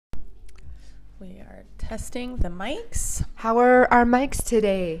We are testing the mics. How are our mics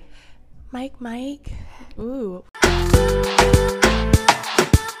today? Mic. Ooh.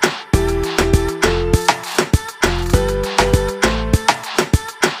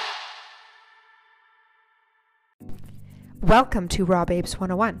 Welcome to Raw Babes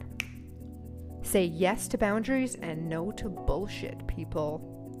 101. Say yes to boundaries and no to bullshit,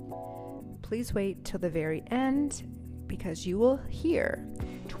 people. Please wait till the very end because you will hear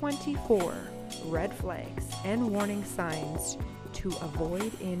 24 red flags and warning signs to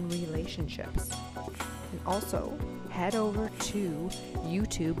avoid in relationships. And also, head over to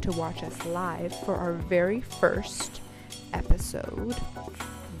YouTube to watch us live for our very first episode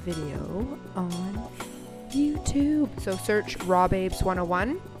video on YouTube. So search Raw Babes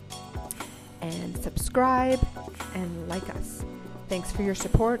 101 and subscribe and like us. Thanks for your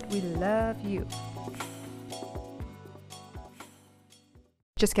support. We love you.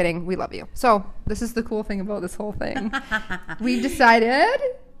 Just kidding. We love you. So this is the cool thing about this whole thing. We've decided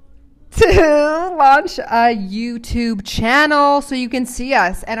to launch a YouTube channel so you can see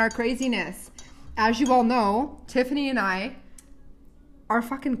us and our craziness. As you all know, Tiffany and I are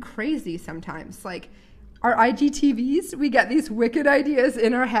fucking crazy sometimes. Like our IGTVs, we get these wicked ideas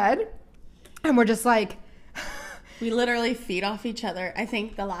in our head and we're just like... We literally feed off each other. I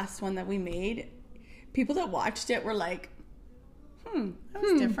think the last one that we made, people that watched it were like, that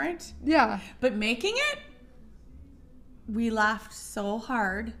was different. Yeah. But making it, we laughed so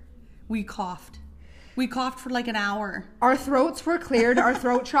hard. We coughed. We coughed for like an hour. Our throats were cleared. Our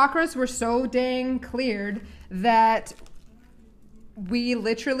throat chakras were so dang cleared that we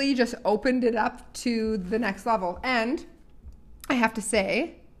literally just opened it up to the next level. And I have to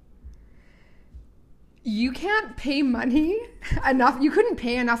say, you can't pay money enough. You couldn't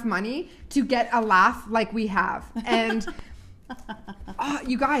pay enough money to get a laugh like we have. And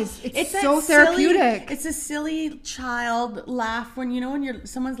you guys, it's so therapeutic. It's a silly child laugh when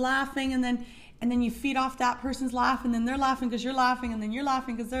someone's laughing and then you feed off that person's laugh and then they're laughing because you're laughing and then you're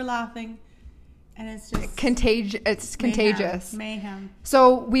laughing because they're laughing. And it's just contagious. Mayhem.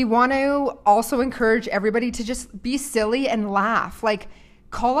 So we want to also encourage everybody to just be silly and laugh. Like,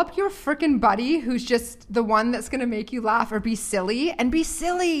 call up your freaking buddy who's just the one that's going to make you laugh, or be silly and be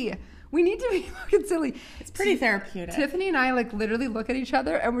silly. We need to be fucking silly. It's pretty therapeutic. Tiffany and I like literally look at each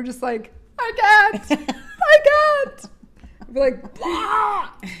other and we're just like, I can't. We're like, blah.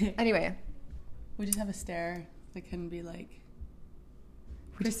 Anyway. We just have a stare that can be like,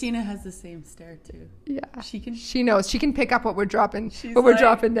 Christina has the same stare too. Yeah. She knows. She can pick up what we're dropping, we're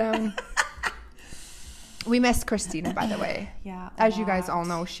dropping down. We missed Christina, by the way. Yeah. As you guys all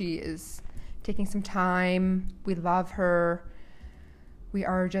know, she is taking some time. We love her. We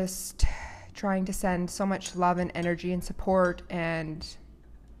are just trying to send so much love and energy and support and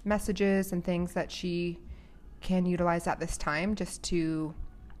messages and things that she can utilize at this time just to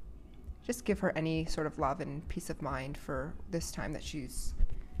just give her any sort of love and peace of mind for this time that she's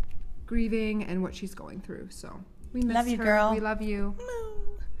grieving and what she's going through. So we miss love you, her. girl. We love you.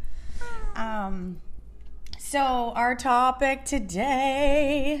 So our topic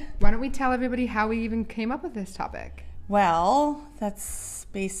today. Why don't we tell everybody how we even came up with this topic? Well, that's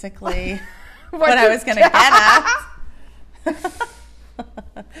basically what I was going to get at.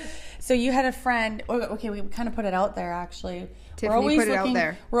 So you had a friend. Okay, we kind of put it out there, actually. Tiffany put it out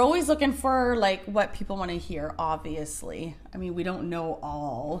there. We're always looking for like what people want to hear, obviously. I mean, we don't know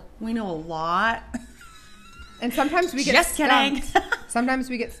all. We know a lot. And sometimes we get Just stumped. kidding. Sometimes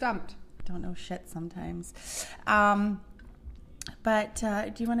we get stumped. Don't know shit sometimes. But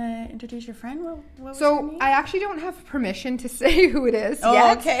do you want to introduce your friend? What was her name? I actually don't have permission to say who it is yet.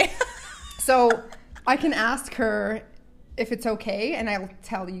 yet. Okay. So I can ask her if it's okay, and I'll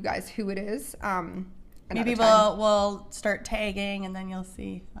tell you guys who it is. Maybe we'll start tagging, and then you'll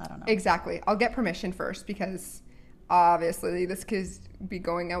see. I don't know. Exactly. I'll get permission first because obviously this could be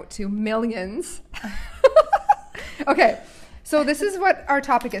going out to millions. Okay. So this is what our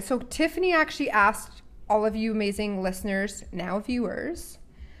topic is. So Tiffany actually asked all of you amazing listeners, now viewers,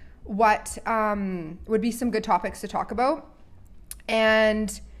 what would be some good topics to talk about.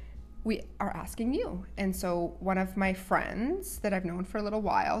 And we are asking you. And so one of my friends that I've known for a little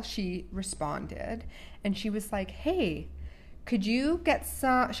while, she responded and she was like, hey, could you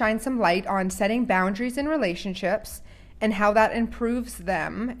shine some light on setting boundaries in relationships and how that improves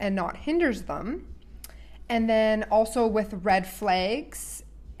them and not hinders them? And then also with red flags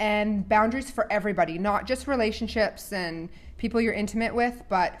and boundaries for everybody, not just relationships and people you're intimate with,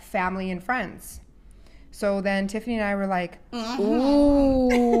 but family and friends. So then Tiffany and I were like,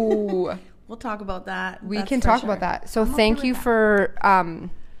 ooh. We'll talk about that. We can talk about that. So thank you for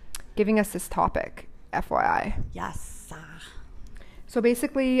giving us this topic, FYI. Yes. So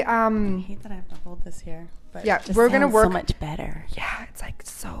basically, I hate that I have to hold this here. But yeah, it just we're going to sounds work so much better. Yeah, it's like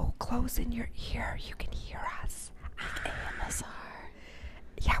so close in your ear. You can hear us. Like AMSR.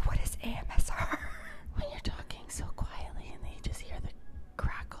 Yeah, what is AMSR? When you're talking so quietly and they just hear the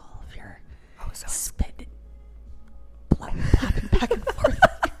crackle of your so spit blabbing back and forth.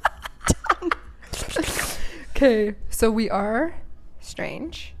 Okay, so we are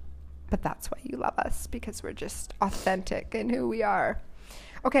strange, but that's why you love us, because we're just authentic in who we are.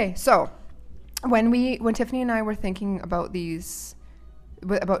 Okay, so when Tiffany and I were thinking about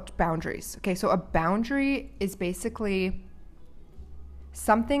about boundaries. Okay, so a boundary is basically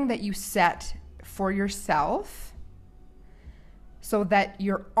something that you set for yourself so that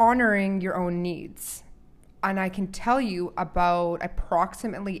you're honoring your own needs. And I can tell you about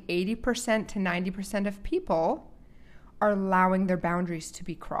approximately 80% to 90% of people are allowing their boundaries to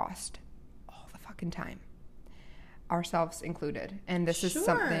be crossed all the fucking time. Ourselves included. And this is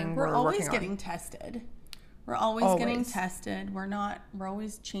something we're always working getting on. tested. We're always getting tested. We're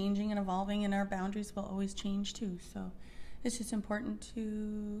always changing and evolving, and our boundaries will always change too. So it's just important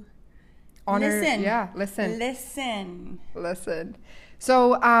to listen. Yeah, listen. Listen.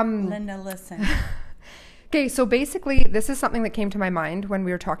 So, Linda, listen. Okay, so basically, this is something that came to my mind when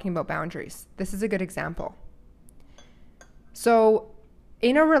we were talking about boundaries. This is a good example. So,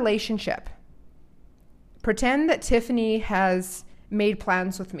 in a relationship, pretend that Tiffany has made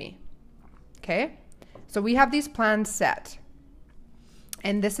plans with me. Okay? So, we have these plans set.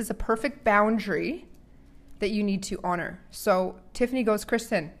 And this is a perfect boundary that you need to honor. So, Tiffany goes,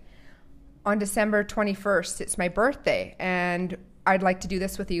 Kristen, on December 21st, it's my birthday, and I'd like to do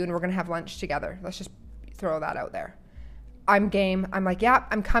this with you, and we're going to have lunch together. Let's just throw that out there. I'm game. I'm like, yeah,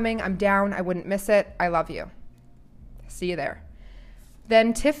 I'm coming. I'm down. I wouldn't miss it. I love you. See you there.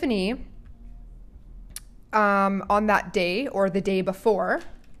 Then Tiffany, on that day or the day before,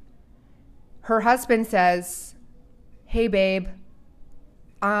 her husband says, hey, babe,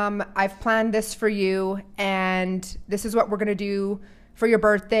 I've planned this for you, and this is what we're going to do for your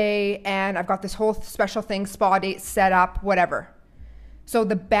birthday, and I've got this whole special thing, spa date set up, whatever. So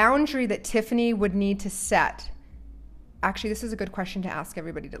the boundary that Tiffany would need to set, actually, this is a good question to ask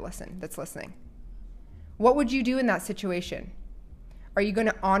everybody that's listening. What would you do in that situation? Are you going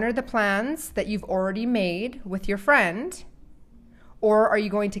to honor the plans that you've already made with your friend? Or are you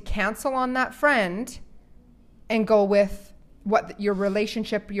going to cancel on that friend and go with what your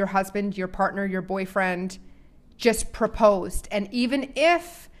relationship, your husband, your partner, your boyfriend just proposed? And even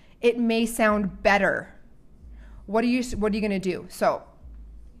if it may sound better, what are you going to do? So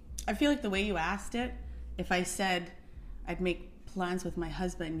I feel like the way you asked it, if I said I'd make plans with my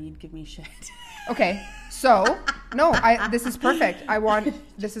husband, you'd give me shit. Okay. So, no, this is perfect.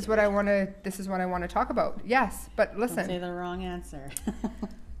 This is what I want to talk about. Yes, but listen. Don't say the wrong answer.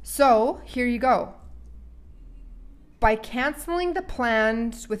 So, here you go. By canceling the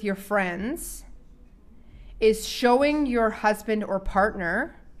plans with your friends is showing your husband or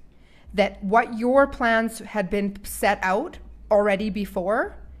partner that what your plans had been set out already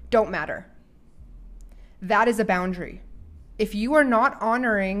before don't matter. That is a boundary. If you are not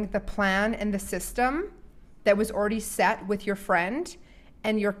honoring the plan and the system that was already set with your friend,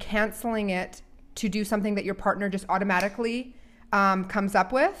 and you're canceling it to do something that your partner just automatically comes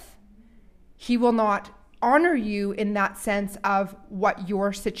up with, he will not honor you in that sense of what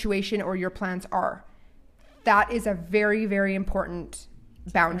your situation or your plans are. That is a very, very important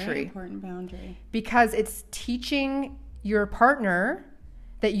boundary. Very important boundary. Because it's teaching your partner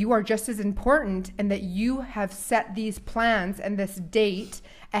that you are just as important and that you have set these plans and this date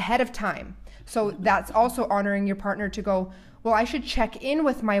ahead of time. So that's also honoring your partner to go, well, I should check in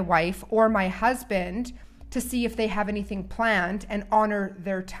with my wife or my husband to see if they have anything planned and honor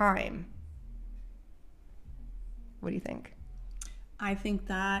their time. What do you think? I think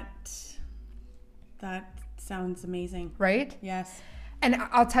that sounds amazing. Right? Yes. And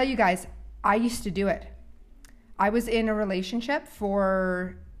I'll tell you guys, I used to do it. I was in a relationship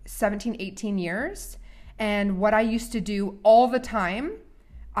for 17, 18 years. And what I used to do all the time,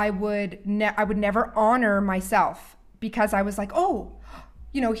 I would never honor myself, because I was like, oh,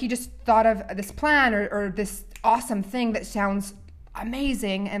 he just thought of this plan or this awesome thing that sounds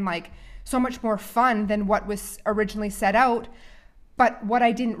amazing and like so much more fun than what was originally set out. But what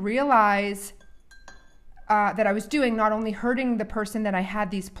I didn't realize that I was doing, not only hurting the person that I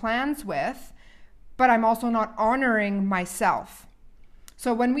had these plans with, but I'm also not honoring myself.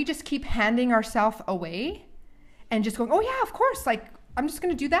 So when we just keep handing ourselves away and just going, oh yeah, of course, like I'm just going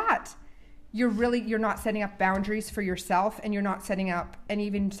to do that. you're not setting up boundaries for yourself, and you're not setting up and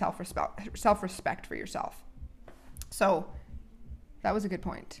even self-respect for yourself. So that was a good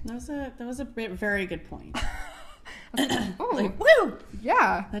point. That was a very good point. Oh, Like, woo!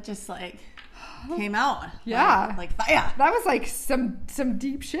 yeah. That just like came out. Yeah. Like fire. That was like some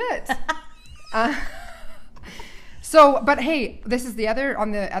deep shit. So, but hey, this is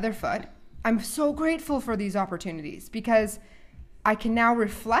on the other foot. I'm so grateful for these opportunities because I can now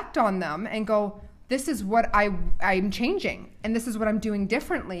reflect on them and go, this is what I'm changing, and this is what I'm doing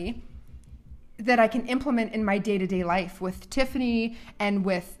differently that I can implement in my day-to-day life with Tiffany and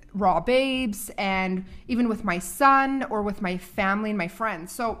with Raw Babes and even with my son or with my family and my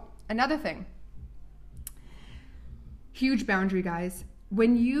friends. So another thing, huge boundary, guys.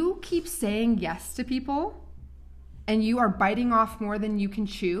 When you keep saying yes to people and you are biting off more than you can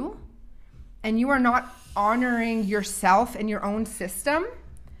chew and you are not honoring yourself and your own system,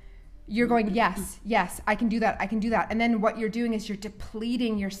 you're going, yes, I can do that. And then what you're doing is you're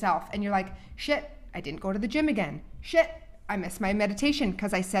depleting yourself and you're like, shit, I didn't go to the gym again. Shit, I missed my meditation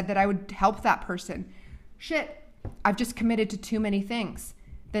because I said that I would help that person. Shit, I've just committed to too many things.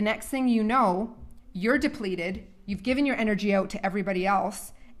 The next thing you know, you're depleted. You've given your energy out to everybody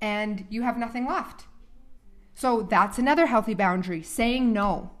else and you have nothing left. So that's another healthy boundary, saying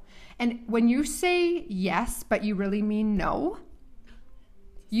no. And when you say yes, but you really mean no,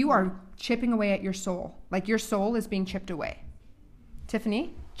 you are chipping away at your soul. Like your soul is being chipped away.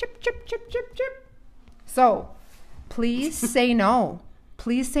 Tiffany, chip, chip, chip, chip, chip. So please say no.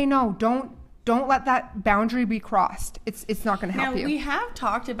 Please say no. Don't let that boundary be crossed. It's not going to help you. Now, we have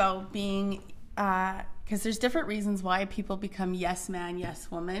talked about being, because there's different reasons why people become yes man, yes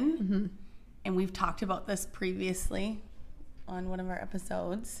woman. Mm-hmm. And we've talked about this previously on one of our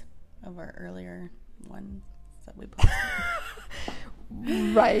episodes of our earlier ones that we posted.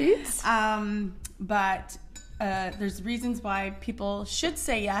 Right. But there's reasons why people should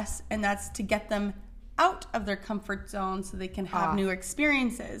say yes, and that's to get them out of their comfort zone so they can have new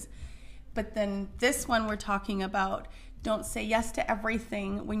experiences. But then this one we're talking about, don't say yes to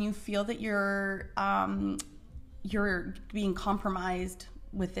everything when you feel that you're being compromised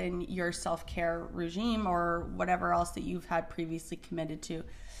within your self-care regime or whatever else that you've had previously committed to.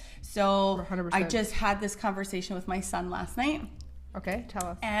 So 100%. I just had this conversation with my son last night. Okay, tell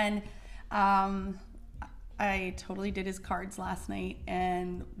us. And I totally did his cards last night,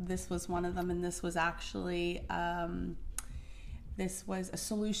 and this was one of them, and this was actually this was a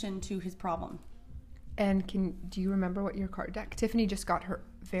solution to his problem. And do you remember what your card deck? Tiffany just got her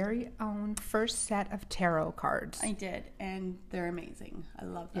very own first set of tarot cards. I did, and they're amazing. I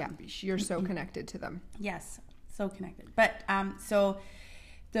love them. Yeah, you're so connected to them. Yes, so connected. But so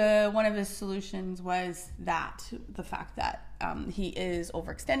one of his solutions was the fact that he is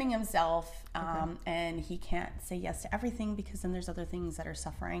overextending himself, and he can't say yes to everything because then there's other things that are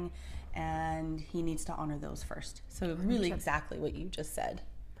suffering, and he needs to honor those first. So really, 100%. Exactly what you just said.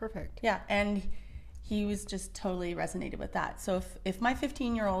 Perfect. Yeah, and he was just totally resonated with that. So if my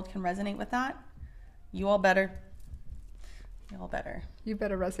 15-year-old can resonate with that, you all better. You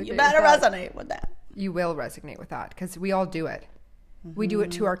better resonate. You better resonate with that. You will resonate with that because we all do it. Mm-hmm. We do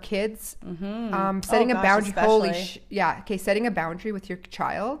it to our kids. Mm-hmm. Setting a boundary. Setting a boundary with your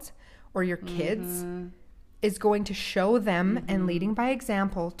child or your kids is going to show them and leading by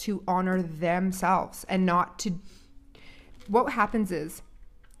example to honor themselves and not to. What happens is,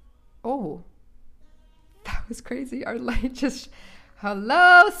 that was crazy. Our light just,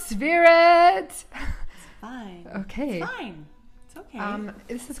 hello, spirit. It's fine. Okay. It's fine. It's okay.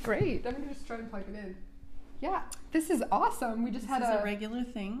 This is great. I'm just trying to plug it in. Yeah, this is awesome. We just had a regular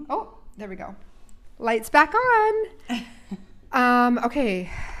thing. Oh, there we go. Lights back on. Okay.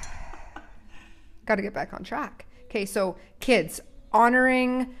 Got to get back on track. Okay, so kids,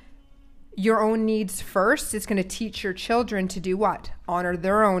 honoring your own needs first is going to teach your children to do what? Honor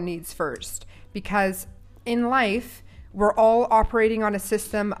their own needs first. Because in life, we're all operating on a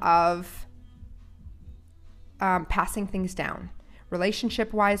system of passing things down.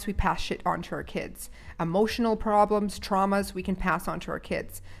 Relationship-wise, we pass shit on to our kids. Emotional problems, traumas, we can pass on to our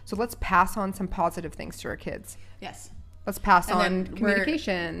kids. So let's pass on some positive things to our kids. Yes. Let's pass on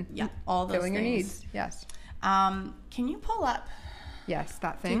communication. Yeah, all those filling things. Your needs. Yes. Can you pull up? Yes,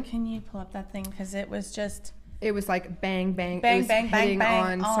 that thing. Can you pull up that thing? Because it was just... It was like bang, bang. Bang, it was bang, hitting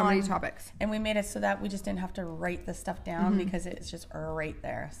bang, on so many topics. And we made it so that we just didn't have to write the stuff down because it's just right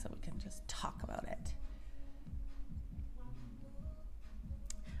there. So we can just talk about it.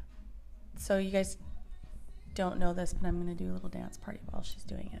 So you guys don't know this, but I'm going to do a little dance party while she's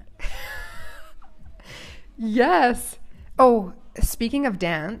doing it. Yes. Oh, speaking of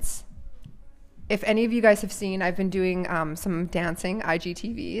dance, if any of you guys have seen, I've been doing some dancing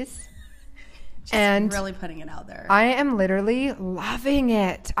IGTVs. And really putting it out there. I am literally loving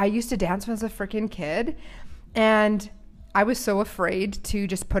it. I used to dance when I was a freaking kid, and I was so afraid to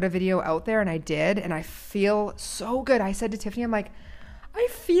just put a video out there, and I did, and I feel so good. I said to Tiffany, I'm like, I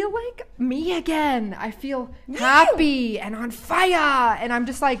feel like me again. I feel happy and on fire, and I'm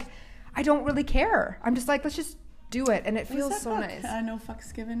just like, I don't really care. I'm just like, let's just do it, and it feels so nice. No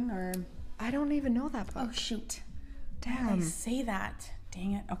Fucks Given, or I don't even know that book. oh shoot, Damn. I say that.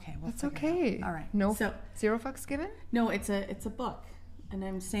 Dang it. Okay, That's okay. All right. No, So zero fucks given? no, it's a book, and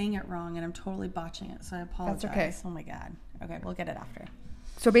I'm saying it wrong, and I'm totally botching it. So I apologize. okay. Oh my god. Okay, we'll get it after.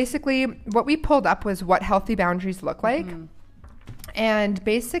 So basically, what we pulled up was what healthy boundaries look like. And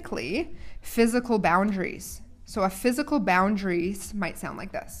basically, physical boundaries. So a physical boundaries might sound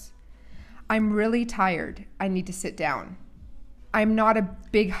like this. I'm really tired. I need to sit down. I'm not a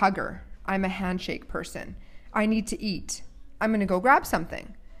big hugger. I'm a handshake person. I need to eat. I'm going to go grab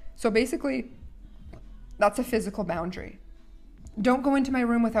something. So basically, that's a physical boundary. Don't go into my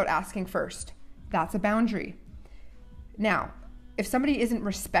room without asking first. That's a boundary. Now, if somebody isn't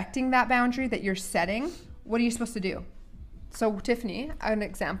respecting that boundary that you're setting, what are you supposed to do? So Tiffany, an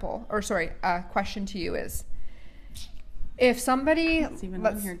example, or sorry, a question to you is, if somebody... It's even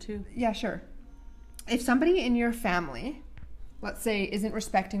on here too. Yeah, sure. If somebody in your family, let's say, isn't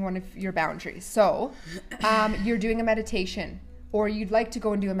respecting one of your boundaries, so you're doing a meditation, or you'd like to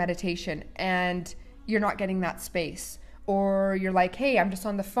go and do a meditation, and you're not getting that space, or you're like, hey, I'm just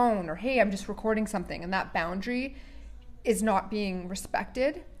on the phone, or hey, I'm just recording something, and that boundary is not being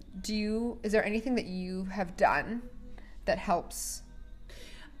respected, is there anything that you have done that helps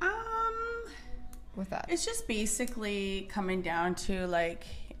with that? It's just basically coming down to like,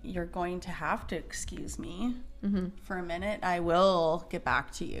 you're going to have to excuse me for a minute. I will get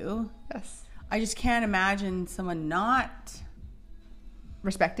back to you. Yes. I just can't imagine someone not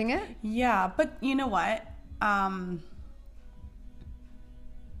respecting it. Yeah, but you know what? I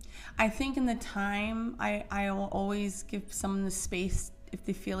think in the time, I will always give someone the space if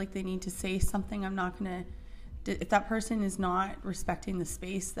they feel like they need to say something. I'm not going to, if that person is not respecting the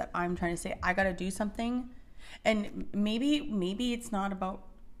space that I'm trying to say, I got to do something. And maybe it's not about,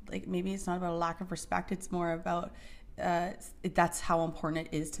 like, maybe it's not about a lack of respect. It's more about, that's how important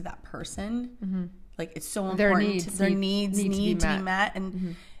it is to that person. Like, it's so important. Their needs need to be met.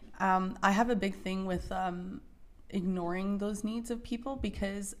 And I have a big thing with ignoring those needs of people,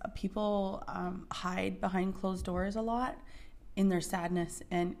 because people hide behind closed doors a lot in their sadness.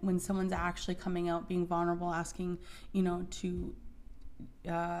 And when someone's actually coming out, being vulnerable, asking, to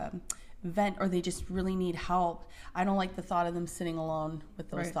vent, or they just really need help, I don't like the thought of them sitting alone with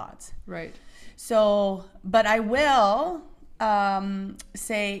those thoughts. Right. So, but I will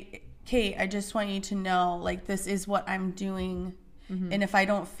say, Kate, I just want you to know, like, this is what I'm doing. And if I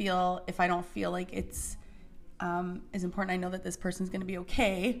don't feel like it's is important, I know that this person's going to be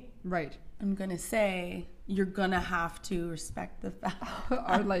okay. Right. I'm going to say, you're going to have to respect the fact.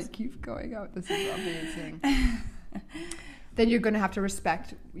 Our light keeps going out. This is amazing. Then you're going to have to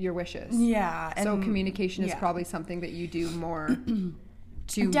respect your wishes. Yeah. So communication is probably something that you do more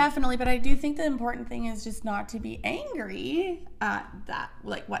to... Definitely. But I do think the important thing is just not to be angry at that,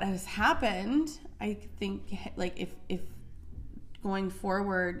 like, what has happened. I think, like, if going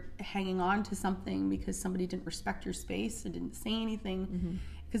forward, hanging on to something because somebody didn't respect your space and didn't say anything,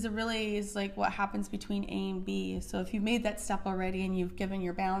 because it really is like what happens between A and B. So if you've made that step already and you've given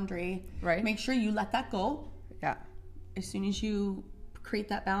your boundary, make sure you let that go. Yeah. As soon as you create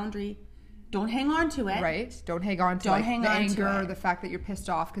that boundary, don't hang on to it. Right. Don't hang on to the anger or the fact that you're pissed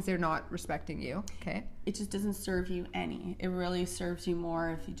off because they're not respecting you. Okay. It just doesn't serve you any. It really serves you more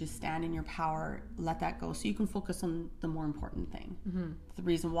if you just stand in your power, let that go, so you can focus on the more important thing. The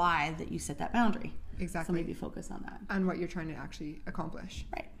reason why that you set that boundary. Exactly. So maybe focus on that. On what you're trying to actually accomplish.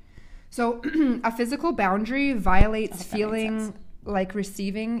 Right. So a physical boundary violates feeling like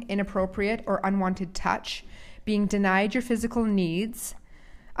receiving inappropriate or unwanted touch, being denied your physical needs,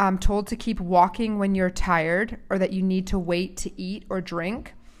 told to keep walking when you're tired, or that you need to wait to eat or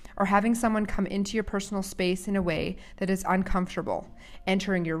drink, or having someone come into your personal space in a way that is uncomfortable.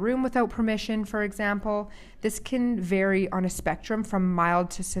 Entering your room without permission, for example. This can vary on a spectrum from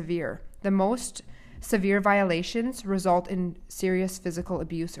mild to severe. The most severe violations result in serious physical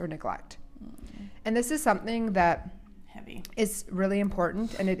abuse or neglect. And this is something that is really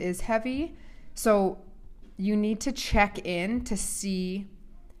important, and it is heavy. So you need to check in to see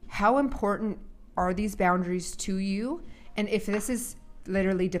how important are these boundaries to you, and if this is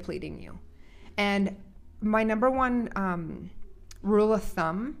literally depleting you. And my number one rule of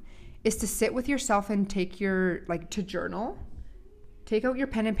thumb is to sit with yourself and to journal. Take out your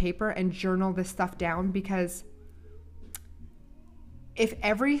pen and paper and journal this stuff down, because if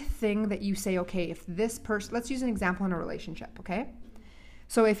everything that you say, okay, if this person, let's use an example in a relationship, okay?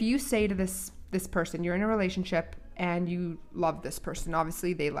 So if you say to this person, you're in a relationship and you love this person,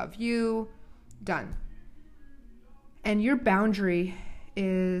 obviously they love you, done. And your boundary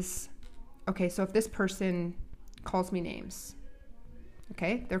is, okay, so if this person calls me names,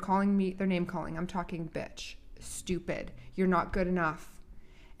 okay, they're name calling, I'm talking bitch, stupid, you're not good enough.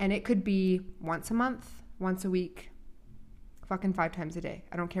 And it could be once a month, once a week, fucking 5 times a day.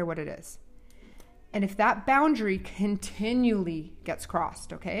 I don't care what it is. And if that boundary continually gets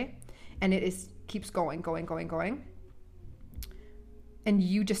crossed, okay, and keeps going, and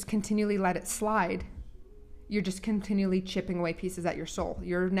you just continually let it slide, you're just continually chipping away pieces at your soul.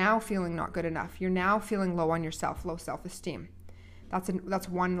 You're now feeling not good enough. You're now feeling low on yourself, low self-esteem. That's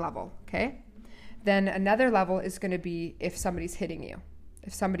one level, okay? Then another level is going to be if somebody's hitting you.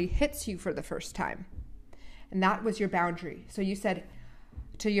 If somebody hits you for the first time. And that was your boundary. So you said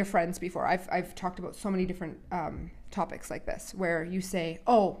to your friends before, I've talked about so many different topics like this, where you say,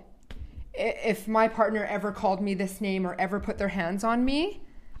 oh, if my partner ever called me this name or ever put their hands on me,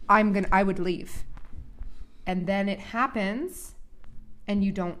 I would leave. And then it happens and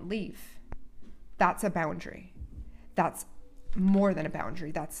you don't leave. That's a boundary. That's more than a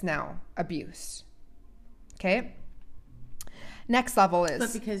boundary. That's now abuse. Okay? Next level is...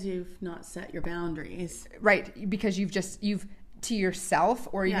 But because you've not set your boundaries. Right. Because you've to yourself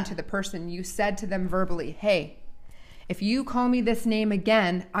or even to the person, you said to them verbally, hey, if you call me this name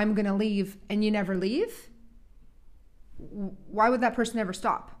again, I'm going to leave, and you never leave. Why would that person ever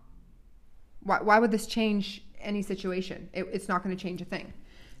stop? Why would this change any situation? It's not going to change a thing.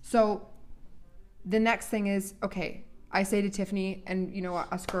 So the next thing is, okay, I say to Tiffany, and you know,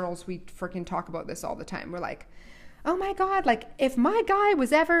 us girls, we freaking talk about this all the time. We're like, oh my God, like if my guy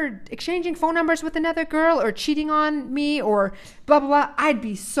was ever exchanging phone numbers with another girl or cheating on me or blah, blah, blah, I'd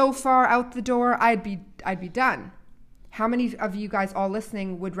be so far out the door. I'd be done. How many of you guys all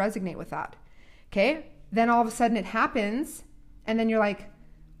listening would resonate with that? Okay. Then all of a sudden it happens. And then you're like,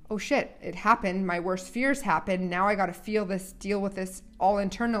 oh shit, it happened. My worst fears happened. Now I got to deal with this all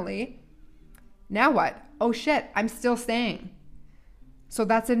internally. Now what? Oh shit, I'm still staying. So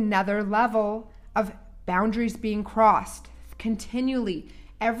that's another level of boundaries being crossed continually.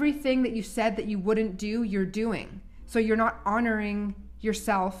 Everything that you said that you wouldn't do, you're doing. So you're not honoring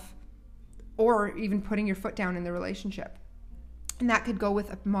yourself or even putting your foot down in the relationship. And that could go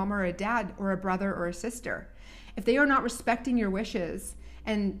with a mom or a dad or a brother or a sister. If they are not respecting your wishes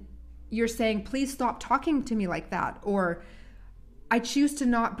and you're saying, please stop talking to me like that, or I choose to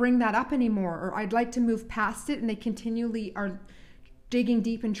not bring that up anymore, or I'd like to move past it, and they continually are digging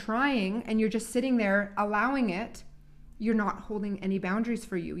deep and trying, and you're just sitting there allowing it, you're not holding any boundaries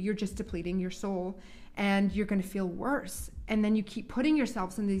for you. You're just depleting your soul, and you're going to feel worse. And then you keep putting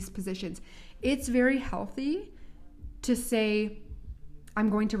yourselves in these positions. It's very healthy to say, I'm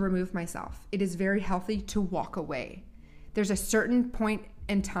going to remove myself. It is very healthy to walk away. There's a certain point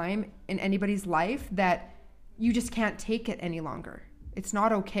in time in anybody's life that you just can't take it any longer. It's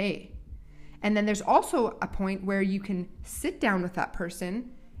not okay. And then there's also a point where you can sit down with that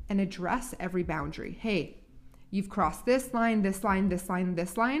person and address every boundary. Hey, you've crossed this line, this line, this line,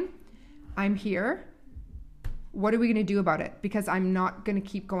 this line. I'm here. What are we going to do about it? Because I'm not going to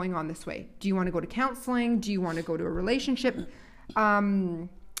keep going on this way. Do you want to go to counseling? Do you want to go to a relationship?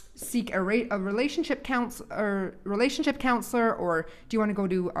 Seek a relationship counselor, or do you want to go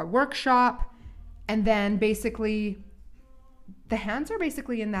to a workshop? And then basically the hands are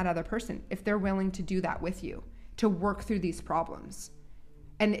basically in that other person if they're willing to do that with you, to work through these problems.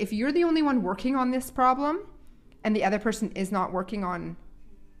 And if you're the only one working on this problem and the other person is not working on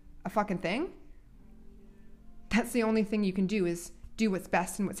a fucking thing, that's the only thing you can do, is do what's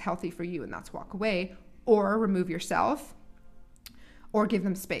best and what's healthy for you, and that's walk away or remove yourself or give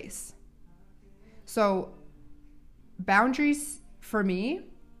them space. So boundaries for me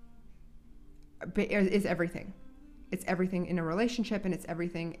is everything. It's everything in a relationship, and it's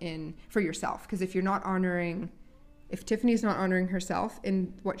everything for yourself. Because if Tiffany's not honoring herself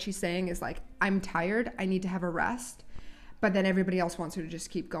in what she's saying is like, I'm tired, I need to have a rest, but then everybody else wants her to just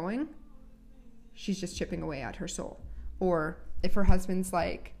keep going, she's just chipping away at her soul. Or if her husband's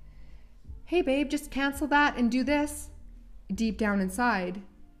like, hey babe, just cancel that and do this, deep down inside,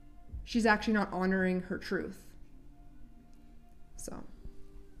 she's actually not honoring her truth. So,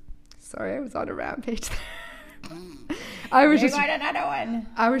 sorry, I was on a rampage there. I was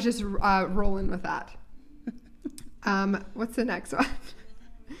just rolling with that. What's the next one?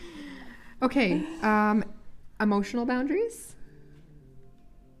 Okay. Emotional boundaries.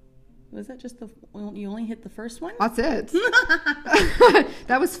 Was that just you only hit the first one? That's it.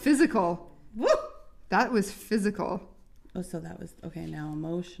 That was physical. Woo! That was physical. Oh, so that was, okay, now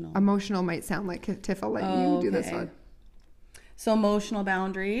emotional. Emotional might sound like Tiff. I'll let you do this one. So emotional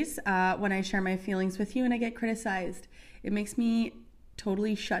boundaries, when I share my feelings with you and I get criticized, it makes me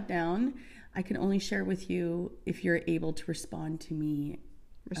totally shut down. I can only share with you if you're able to respond to me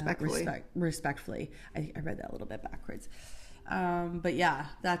respectfully. I read that a little bit backwards. But yeah,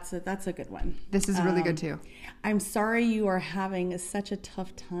 that's a good one. This is really good too. I'm sorry you are having such a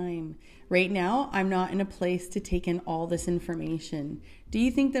tough time. Right now, I'm not in a place to take in all this information. Do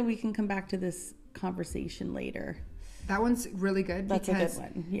you think that we can come back to this conversation later? That one's really good. That's a good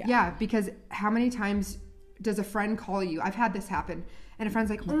one. Yeah, because how many times does a friend call you? I've had this happen. And a friend's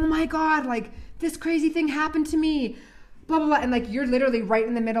like, oh my God, like this crazy thing happened to me. Blah, blah, blah. And like, you're literally right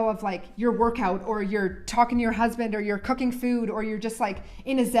in the middle of like your workout, or you're talking to your husband, or you're cooking food, or you're just like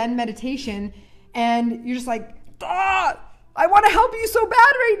in a Zen meditation. And you're just like, I want to help you so bad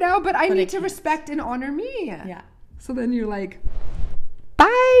right now, but I need to respect and honor me. Yeah. So then you're like,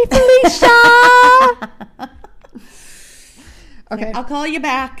 bye, Felicia. Okay. I'll call you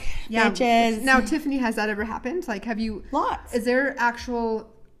back, bitches. Now, Tiffany, has that ever happened? Like, have you... Lots. Is there actual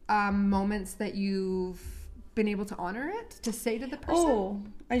moments that you've been able to honor it, to say to the person? Oh,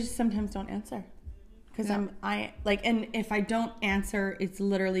 I just sometimes don't answer. Because and if I don't answer, it's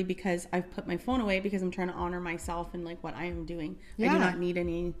literally because I've put my phone away because I'm trying to honor myself and like what I am doing. Yeah. I do not need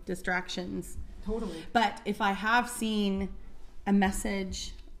any distractions. Totally. But if I have seen a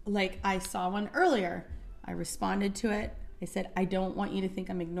message, like I saw one earlier, I responded to it. I said, I don't want you to think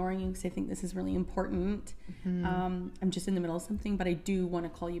I'm ignoring you because I think this is really important. Mm-hmm. I'm just in the middle of something, but I do want to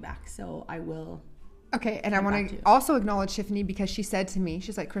call you back. So I will. Okay. And I want to also acknowledge Tiffany, because she said to me,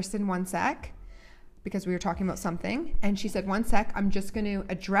 she's like, Kristen, 1 sec, because we were talking about something. And she said, 1 sec, I'm just going to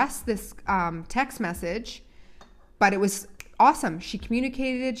address this text message. But it was awesome. She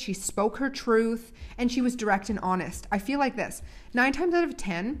communicated, she spoke her truth, and she was direct and honest. I feel like this 9 times out of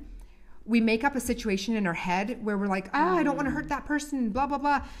 10, we make up a situation in our head where we're like, I don't want to hurt that person, blah, blah,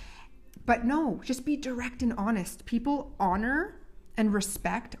 blah. But no, just be direct and honest. People honor and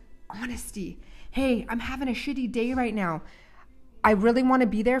respect honesty. Hey, I'm having a shitty day right now. I really want to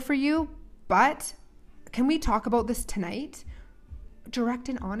be there for you, but can we talk about this tonight? Direct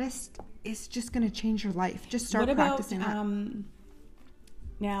and honest is just going to change your life. Just start practicing that.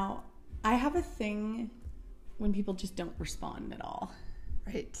 Now, I have a thing when people just don't respond at all.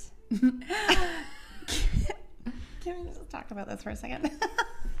 Right. Can we just talk about this for a second?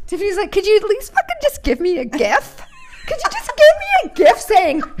 Tiffany's like, could you at least fucking just give me a gif? Could you just give me a gif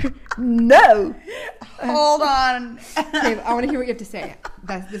saying no? Hold on. Okay, I want to hear what you have to say.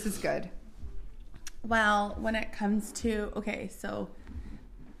 This is good. Well, when it comes to, okay, so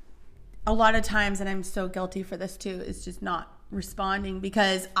a lot of times, and I'm so guilty for this too, is just not responding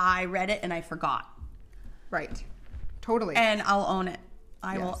because I read it and I forgot. Right. Totally. And I'll own it.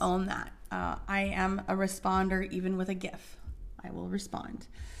 I will own that. I am a responder even with a GIF. I will respond.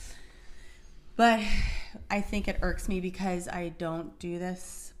 But I think it irks me because I don't do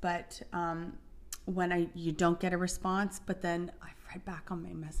this. But when you don't get a response, but then I've read back on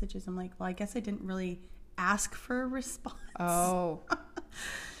my messages, I'm like, well, I guess I didn't really ask for a response. Oh.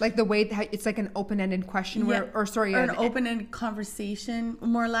 Like the way that it's like an open-ended question or an open-ended conversation,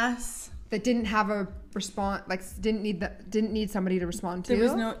 more or less. That didn't have a response, like didn't need somebody to respond to. There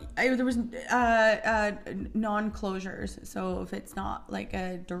was non-closures. So if it's not like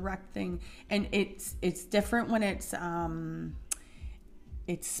a direct thing, and it's different when it's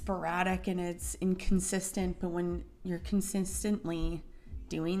sporadic and it's inconsistent. But when you're consistently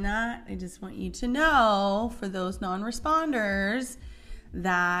doing that, I just want you to know, for those non-responders,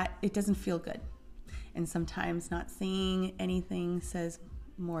 that it doesn't feel good, and sometimes not seeing anything says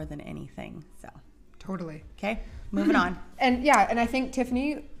more than anything. So totally. Okay, moving on. And I think,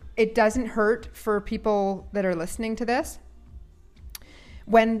 Tiffany, it doesn't hurt for people that are listening to this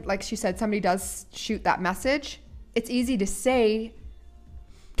when, like she said, somebody does shoot that message. It's easy to say,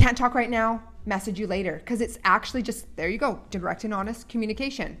 can't talk right now, message you later, because it's actually just, there you go, direct and honest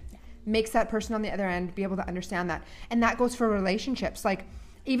communication. Makes that person on the other end be able to understand that. And that goes for relationships. Like,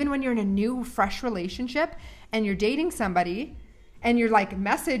 even when you're in a new, fresh relationship and you're dating somebody and you're like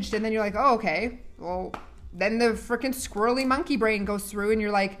messaged, and then you're like, oh, okay, well, then the freaking squirrely monkey brain goes through and you're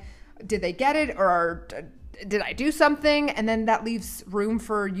like, did they get it, or did I do something? And then that leaves room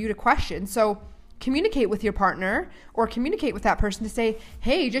for you to question. So communicate with your partner or communicate with that person to say,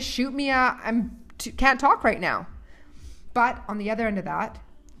 hey, just shoot me can't talk right now. But on the other end of that,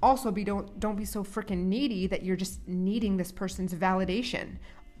 also don't be so freaking needy that you're just needing this person's validation.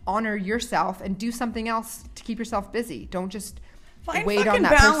 Honor yourself and do something else to keep yourself busy. Don't just Find wait fucking on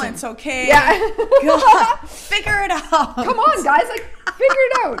that balance, person. okay? Yeah. God, figure it out. Come on, guys, like figure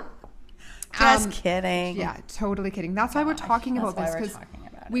it out. Just kidding. Yeah, totally kidding. That's why we're talking about this, because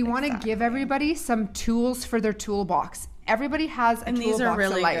we want to give everybody some tools for their toolbox. Everybody has a and toolbox these are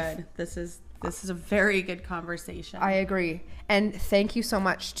really of life. good. This is a very good conversation. I agree. And thank you so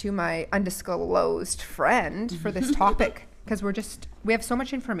much to my undisclosed friend for this topic, because we have so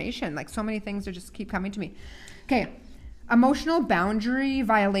much information, like so many things that just keep coming to me. Okay. Emotional boundary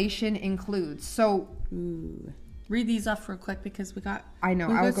violation includes. So read these off real quick because we got I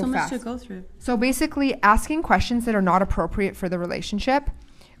know, I will go so much fast. to go through. So basically asking questions that are not appropriate for the relationship,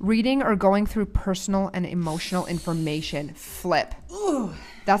 reading or going through personal and emotional information. Flip. Ooh.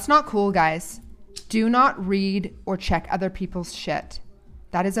 That's not cool, guys. Do not read or check other people's shit.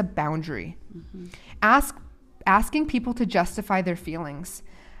 That is a boundary. Asking people to justify their feelings.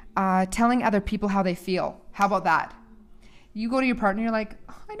 Telling other people how they feel. How about that? You go to your partner, you're like,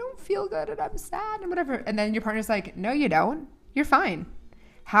 oh, I don't feel good and I'm sad and whatever. And then your partner's like, no, you don't. You're fine.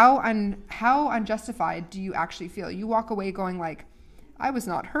 How unjustified do you actually feel? You walk away going like, I was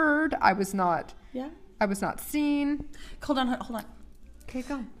not heard. I was not seen. Hold on. Okay,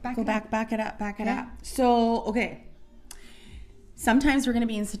 go. Back it up. So, okay. Sometimes we're going to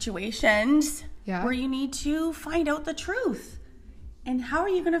be in situations where you need to find out the truth. And how are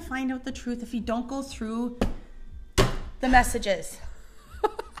you going to find out the truth if you don't go through the messages?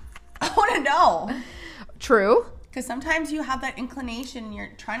 I want to know. True. Because sometimes you have that inclination, you're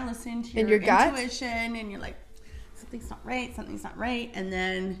trying to listen to your gut? intuition, and you're like, something's not right. And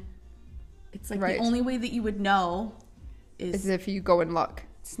then it's like Right. the only way that you would know Is if you go and look.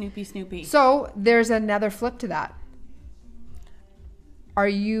 Snoopy. So there's another flip to that. Are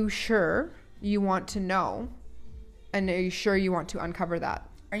you sure you want to know? And are you sure you want to uncover that?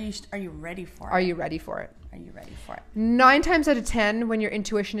 Are you ready for it? Are you ready for it? 9 times out of 10, when your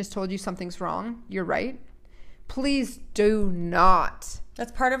intuition has told you something's wrong, you're right. Please do not.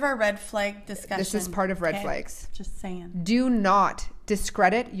 That's part of our red flag discussion. This is part of red flags. Just saying. Do not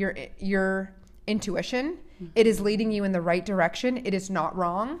discredit your intuition. It is leading you in the right direction. It is not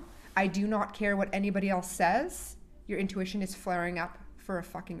wrong. I do not care what anybody else says. Your intuition is flaring up for a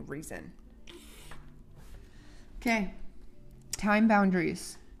fucking reason. Okay. Time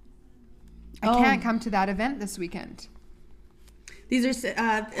boundaries. I can't come to that event this weekend. These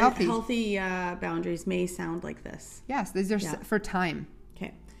are healthy boundaries may sound like this. Yes, these are for time.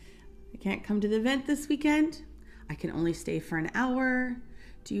 Okay. I can't come to the event this weekend. I can only stay for an hour.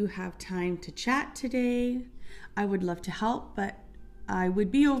 Do you have time to chat today? I would love to help, but I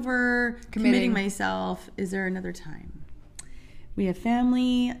would be over committing myself. Is there another time? We have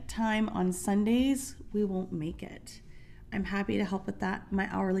family time on Sundays. We won't make it. I'm happy to help with that. My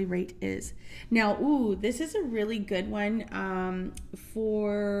hourly rate is. Now, this is a really good one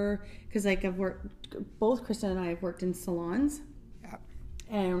because like I've worked, both Kristen and I have worked in salons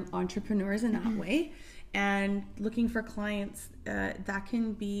and entrepreneurs in that way. And looking for clients, that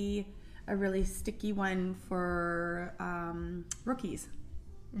can be a really sticky one for rookies.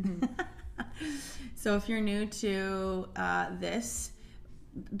 So if you're new to this,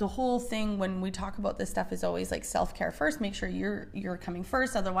 the whole thing when we talk about this stuff is always like self-care first. Make sure you're coming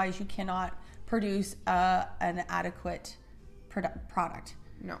first. Otherwise, you cannot produce an adequate product.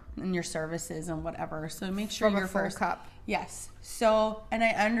 No. In your services and whatever. So make sure you're full first. cup. Yes. So, and I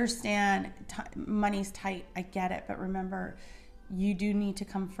understand money's tight. I get it. But remember, you do need to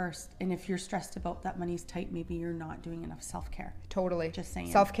come first. And if you're stressed about that money's tight, maybe you're not doing enough self-care. Totally. Just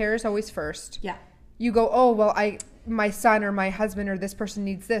saying. Self-care is always first. Yeah. You go, oh, well, my son or my husband or this person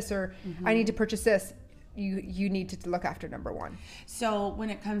needs this, or I need to purchase this. You need to look after number one. So when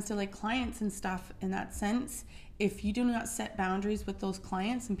it comes to like clients and stuff in that sense, if you do not set boundaries with those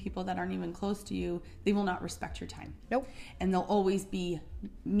clients and people that aren't even close to you, they will not respect your time. Nope. And they'll always be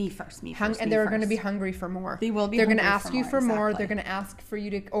me first. And they're going to be hungry for more. They will be. They're going to ask you for more. Exactly. They're going to ask for you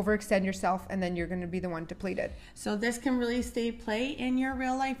to overextend yourself, and then you're going to be the one depleted. So this can really play in your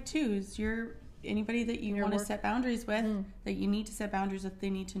real life too. Is anybody that you want to set boundaries with, that you need to set boundaries with, they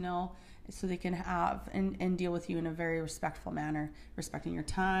need to know so they can have and deal with you in a very respectful manner, respecting your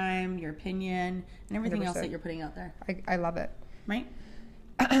time, your opinion, and everything 100%. Else that you're putting out there. I love it. Right?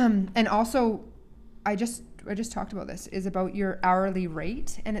 And also, I just talked about this, is about your hourly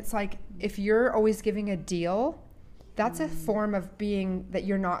rate. And it's like, if you're always giving a deal, that's a form of being that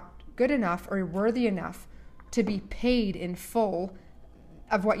you're not good enough or worthy enough to be paid in full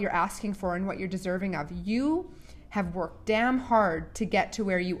of what you're asking for and what you're deserving of. You have worked damn hard to get to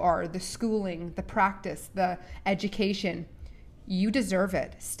where you are, the schooling, the practice, the education. You deserve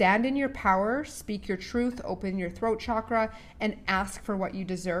it. Stand in your power, speak your truth, open your throat chakra, and ask for what you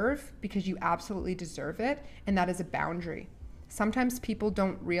deserve, because you absolutely deserve it. And that is a boundary. Sometimes people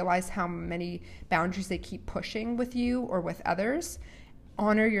don't realize how many boundaries they keep pushing with you or with others.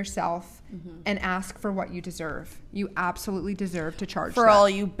 Honor yourself and ask for what you deserve. You absolutely deserve to charge For that. all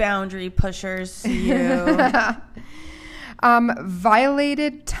you boundary pushers, you.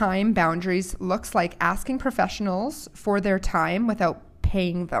 Violated time boundaries looks like asking professionals for their time without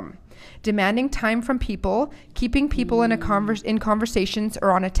paying them, demanding time from people, keeping people in conversations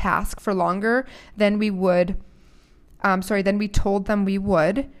or on a task for longer than we told them we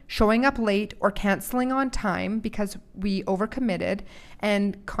would, showing up late or canceling on time because we overcommitted,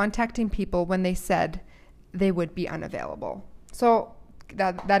 and contacting people when they said they would be unavailable. So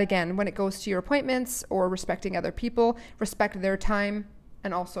that again, when it goes to your appointments or respecting other people, respect their time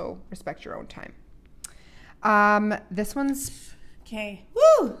and also respect your own time. This one's okay.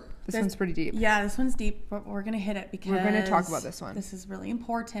 Woo! This one's pretty deep. Yeah, this one's deep, but we're going to hit it because we're going to talk about this one. This is really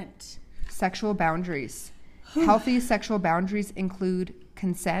important. Sexual boundaries. Healthy sexual boundaries include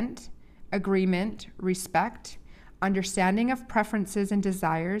consent, agreement, respect, understanding of preferences and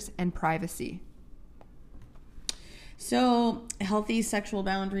desires, and privacy. So, healthy sexual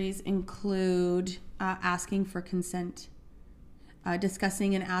boundaries include asking for consent,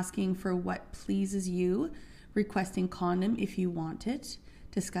 discussing and asking for what pleases you, requesting condom if you want it,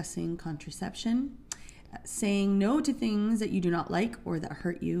 discussing contraception, saying no to things that you do not like or that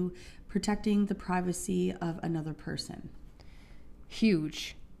hurt you, protecting the privacy of another person.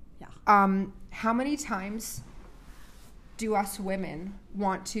 Huge. Yeah. How many times do us women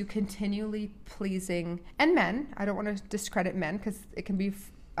want to continually pleasing, and men, I don't want to discredit men because it can be,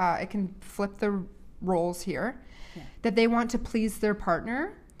 it can flip the roles here, that they want to please their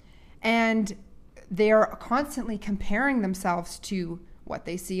partner, and they are constantly comparing themselves to what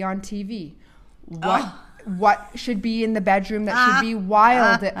they see on TV, what should be in the bedroom that should be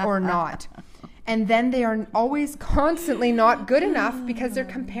wild or not. And then they are always constantly not good enough because they're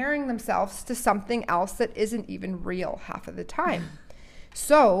comparing themselves to something else that isn't even real half of the time.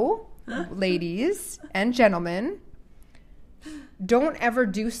 So, ladies and gentlemen, don't ever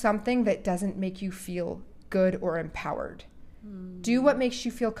do something that doesn't make you feel good or empowered. Do what makes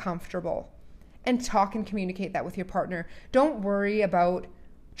you feel comfortable, and talk and communicate that with your partner. Don't worry about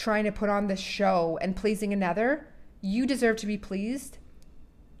trying to put on this show and pleasing another. You deserve to be pleased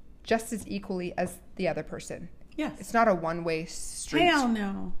just as equally as the other person. Yes. It's not a one-way street. Hell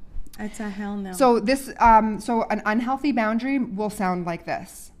no. It's a hell no. So this, so an unhealthy boundary will sound like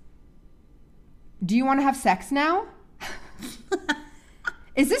this. Do you want to have sex now?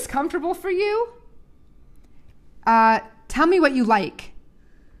 Is this comfortable for you? Tell me what you like.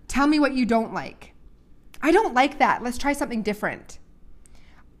 Tell me what you don't like. I don't like that. Let's try something different.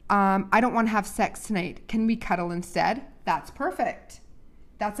 I don't want to have sex tonight. Can we cuddle instead? That's perfect.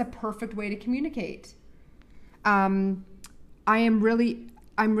 That's a perfect way to communicate. I'm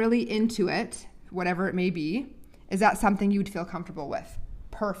really into it, whatever it may be. Is that something you'd feel comfortable with?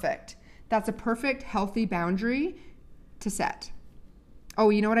 Perfect. That's a perfect, healthy boundary to set. Oh,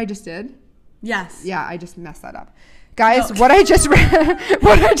 you know what I just did? Yes. Yeah, I just messed that up. Guys, what I just read, read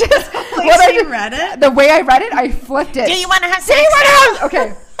it? The way I read it, I flipped it. Do you want to have sex?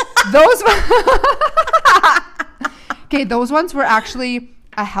 Okay. Those ones were actually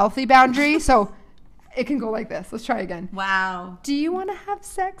a healthy boundary. So it can go like this. Let's try again. Wow. Do you want to have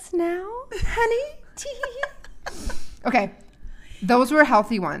sex now, honey? Okay. Those were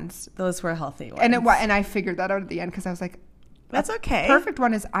healthy ones. Those were healthy ones. And I figured that out at the end because I was like, that's okay. Perfect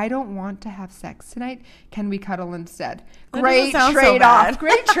one is, I don't want to have sex tonight. Can we cuddle instead? That Great trade-off.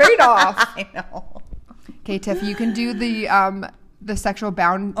 Great trade-off. I know. Okay, Tiff, you can do the sexual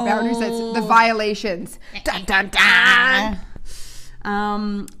boundaries. That's the violations. Dun, dun,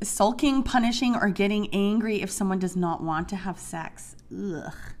 dun. Sulking, punishing, or getting angry if someone does not want to have sex.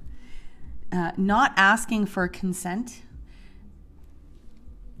 Ugh. Not asking for consent.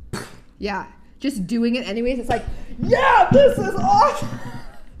 Yeah. Just doing it anyways. It's like, yeah, this is awesome.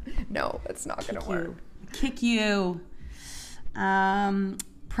 No, it's not going to work. Kick you.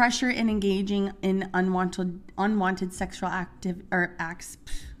 Pressure in engaging in unwanted sexual acts.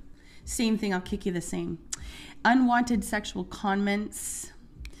 Same thing. I'll kick you the same. Unwanted sexual comments.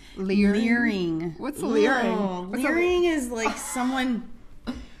 Leering. What's leering? Oh, leering is like someone.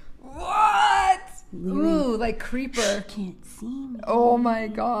 What? Leering. Ooh, like creeper. Can't see me. Oh my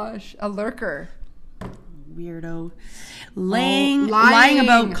gosh, a lurker. weirdo. Lying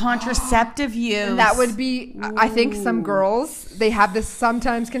about contraceptive use. And that would be, I think some girls, they have this,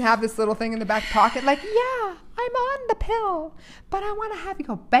 sometimes can have this little thing in the back pocket, like, yeah, I'm on the pill, but I want to have you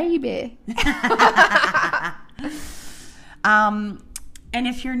go, baby. And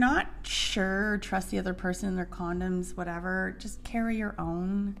if you're not sure, trust the other person in their condoms, whatever, just carry your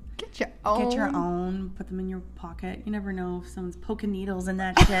own. Get your own. Put them in your pocket. You never know if someone's poking needles in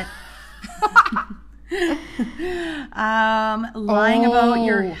that shit. Lying about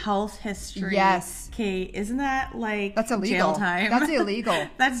your health history. Yes. Okay, isn't that like that's illegal. Jail time? That's illegal.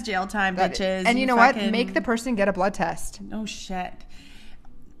 That's jail time, bitches. And you know what? Make the person get a blood test. Oh shit.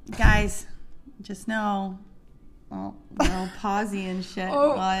 Guys, just know. Well, pausey and shit.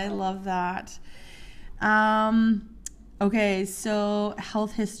 Oh. I love that. Okay, so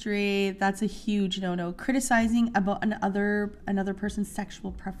health history, that's a huge no-no. Criticizing about another person's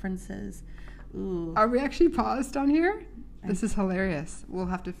sexual preferences. Ooh. Are we actually paused on here? This is hilarious. We'll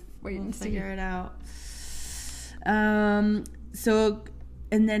have to wait and see. Figure it out. So,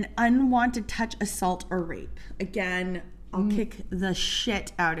 and then unwanted touch, assault, or rape. Again, I'll kick the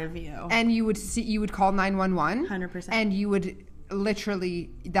shit out of you. And you would call 911. 100%. And you would literally,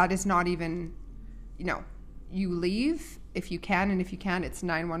 that is not even, you leave if you can, and if you can't, it's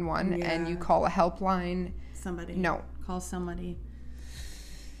 911, and you call a helpline. Somebody. No. Call somebody.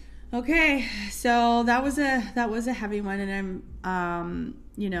 Okay, so that was a heavy one, and I'm,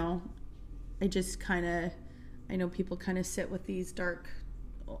 I know people kind of sit with these dark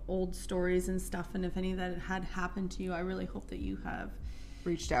old stories and stuff, and if any of that had happened to you, I really hope that you have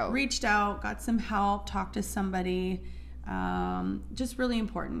reached out, got some help, talked to somebody. Just really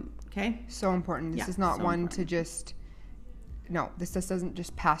important. Okay, so important. This is not so one important. To just this just doesn't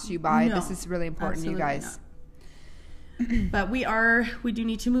just pass you by. No, this is really important, you guys. But we do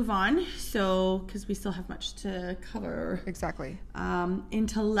need to move on, so because we still have much to cover. Exactly.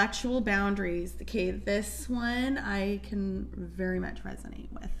 Intellectual boundaries. Okay, this one I can very much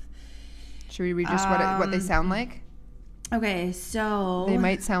resonate with. Should we read just what they sound like? Okay, so they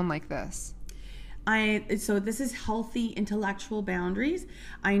might sound like this. So this is healthy intellectual boundaries.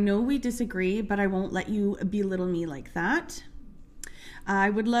 I know we disagree, but I won't let you belittle me like that.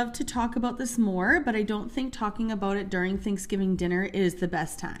 I would love to talk about this more, but I don't think talking about it during Thanksgiving dinner is the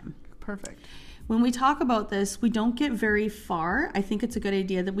best time. Perfect. When we talk about this, we don't get very far. I think it's a good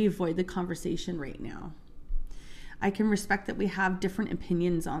idea that we avoid the conversation right now. I can respect that we have different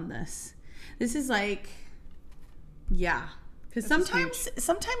opinions on this. This is like, because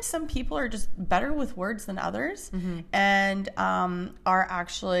sometimes some people are just better with words than others, and are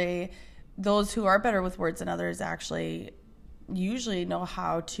actually, those who are better with words than others actually usually know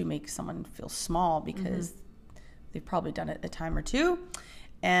how to make someone feel small because they've probably done it a time or two,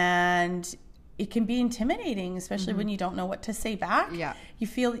 and it can be intimidating, especially when you don't know what to say back. You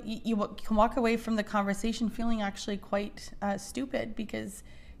feel you can walk away from the conversation feeling actually quite stupid because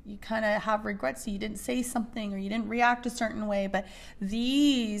you kind of have regrets that you didn't say something or you didn't react a certain way. But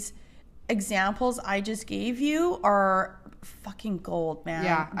these examples I just gave you are fucking gold, man.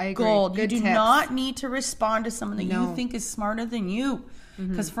 Yeah, I agree. Gold. Good you do tips. Not need to respond to someone that you think is smarter than you.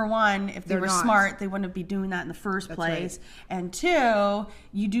 Because for one, if they were smart, they wouldn't be doing that in the first place. Right. And two,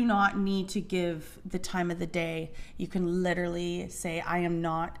 you do not need to give the time of the day. You can literally say, I am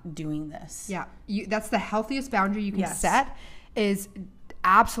not doing this. Yeah, that's the healthiest boundary you can set, is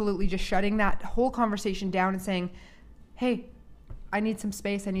absolutely just shutting that whole conversation down and saying, hey, I need some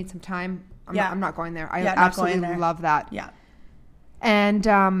space. I need some time. I'm not going there. I absolutely love that. Yeah. And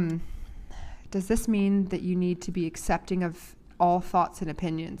does this mean that you need to be accepting of all thoughts and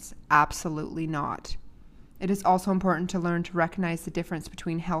opinions? Absolutely not. It is also important to learn to recognize the difference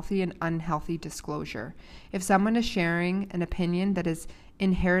between healthy and unhealthy disclosure. If someone is sharing an opinion that is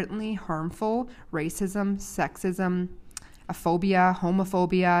inherently harmful, racism, sexism, a phobia,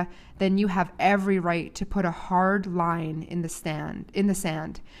 homophobia, then you have every right to put a hard line in the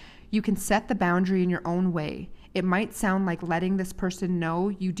sand. You can set the boundary in your own way. It might sound like letting this person know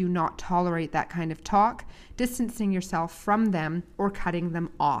you do not tolerate that kind of talk, distancing yourself from them, or cutting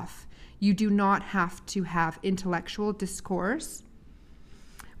them off. You do not have to have intellectual discourse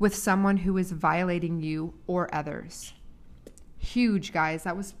with someone who is violating you or others. Huge, guys.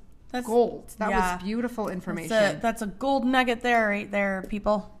 That's gold. That was beautiful information. That's a gold nugget right there,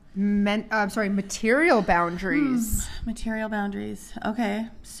 people. Material boundaries. Material boundaries. Okay,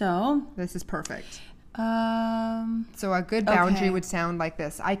 so this is perfect. So a good boundary would sound like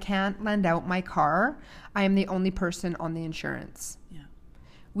this. I can't lend out my car. I am the only person on the insurance. Yeah.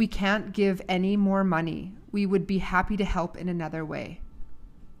 We can't give any more money. We would be happy to help in another way.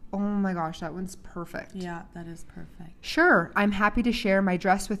 Oh my gosh, that one's perfect. Yeah, that is perfect. Sure, I'm happy to share my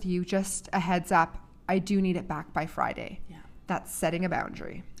dress with you. Just a heads up, I do need it back by Friday. Yeah. That's setting a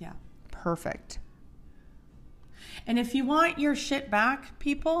boundary. Yeah. Perfect. And if you want your shit back,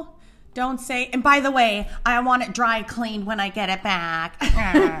 people, don't say, and by the way, I want it dry cleaned when I get it back.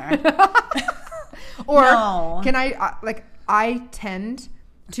 Or No. can I tend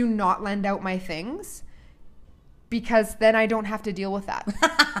to not lend out my things because then I don't have to deal with that.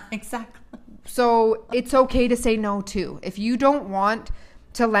 Exactly. So it's okay to say no too. If you don't want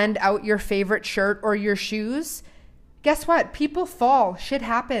to lend out your favorite shirt or your shoes, guess what? People fall. Shit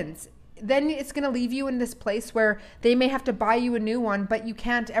happens. Then it's going to leave you in this place where they may have to buy you a new one, but you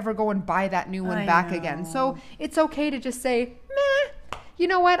can't ever go and buy that new one I back know. again. So it's okay to just say, meh, you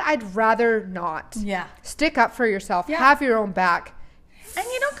know what? I'd rather not. Yeah. Stick up for yourself. Yeah. Have your own back. And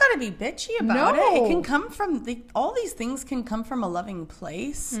you don't got to be bitchy about No. it. It can come from, all these things can come from a loving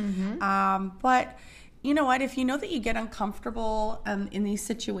place. But you know what? If you know that you get uncomfortable in these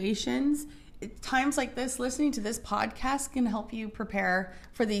situations, times like this, listening to this podcast can help you prepare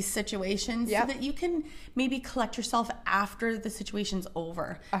for these situations Yep. so that you can maybe collect yourself after the situation's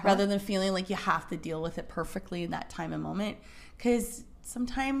over rather than feeling like you have to deal with it perfectly in that time and moment. Because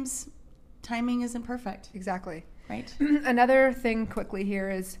sometimes timing isn't perfect, Exactly. right? Another thing quickly here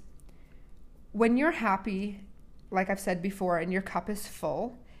is when you're happy, like I've said before, and your cup is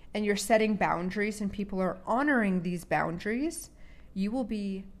full and you're setting boundaries and people are honoring these boundaries, you will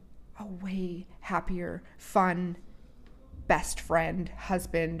be a way happier, fun, best friend,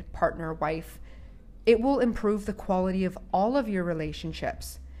 husband, partner, wife. It will improve the quality of all of your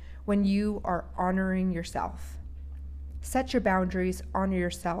relationships when you are honoring yourself. Set your boundaries, honor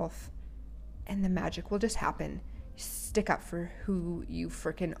yourself, and the magic will just happen. Stick up for who you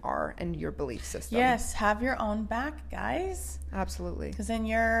freaking are and your belief system. Yes, have your own back, guys. Absolutely. Because then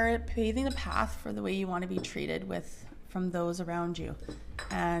you're paving the path for the way you want to be treated from those around you.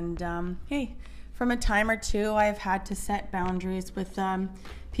 And hey, from a time or two, I've had to set boundaries with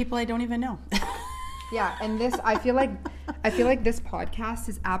people I don't even know. Yeah, and this I feel like this podcast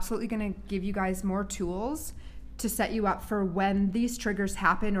is absolutely going to give you guys more tools to set you up for when these triggers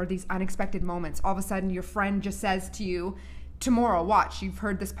happen or these unexpected moments. All of a sudden your friend just says to you, tomorrow, watch, you've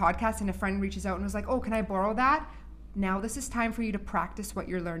heard this podcast and a friend reaches out and was like, oh, can I borrow that? Now this is time for you to practice what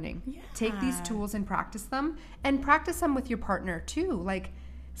you're learning. Yeah. Take these tools and practice them with your partner too. Like,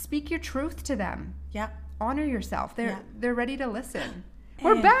 speak your truth to them. Yeah. Honor yourself. They're ready to listen. And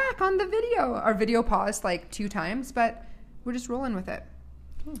We're back on the video. Our video paused like 2 times, but we're just rolling with it.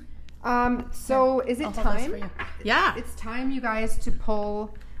 So is it I'll hold this for time? you. Yeah. It's time, you guys, to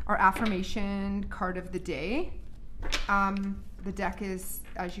pull our affirmation card of the day. The deck is,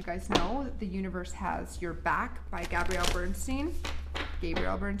 as you guys know, The Universe Has Your Back by Gabby.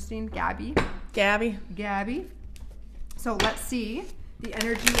 So let's see the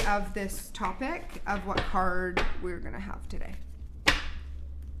energy of this topic of what card we're going to have today.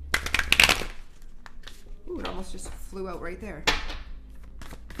 Ooh, it almost just flew out right there.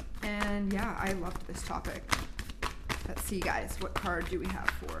 And yeah, I loved this topic. Let's see, guys, what card do we have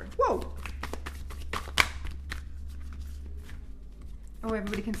for? Whoa! Oh,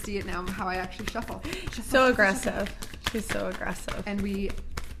 everybody can see it now, how I actually shuffle. So aggressive. She's so aggressive. And we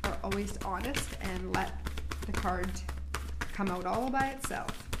are always honest and let the card come out all by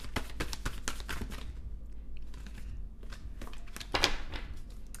itself.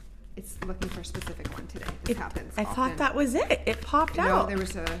 It's looking for a specific one today. This happens I often. thought that was it. It popped No, out. there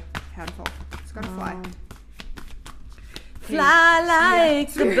was a handful. It's got to fly. Fly like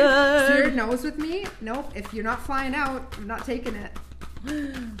See a bird. your nose with me? Nope. If you're not flying out, I'm not taking it.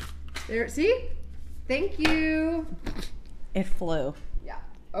 There, see? Thank you. It flew. Yeah.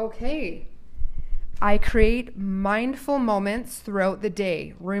 Okay. I create mindful moments throughout the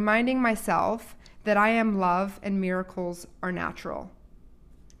day, reminding myself that I am love and miracles are natural.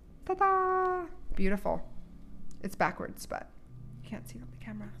 Ta-da! Beautiful. It's backwards, but you can't see it on the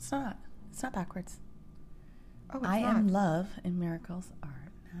camera. It's not. It's not backwards. Oh, it's I not. am love and miracles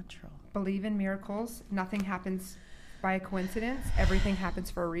are natural. Believe in miracles. Nothing happens by a coincidence. Everything happens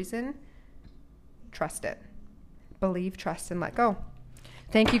for a reason. Trust it. Believe, trust, and let go.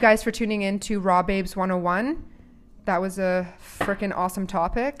 Thank you guys for tuning in to Raw Babes 101. That was a freaking awesome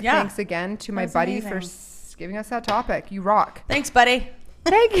topic. Yeah. Thanks again to my That's buddy amazing. for giving us that topic. You rock. Thanks, buddy.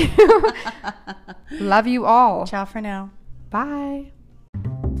 Thank you. Love you all. Ciao for now. Bye.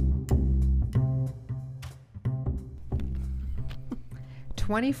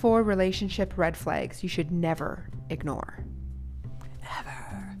 "24 relationship red flags you should never ignore."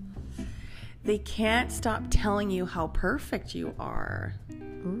 Ever. They can't stop telling you how perfect you are.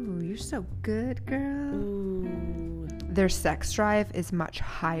 Ooh. you're so good, girl. Ooh. Their sex drive is much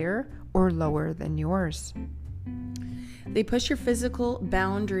higher or lower than yours. They push your physical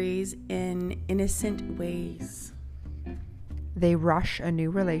boundaries in innocent ways. They rush a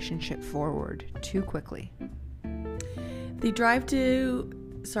new relationship forward too quickly. They try to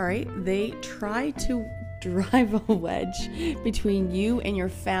drive a wedge between you and your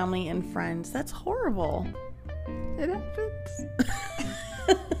family and friends. That's horrible. It happens.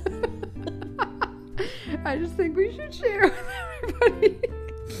 I just think we should share with everybody.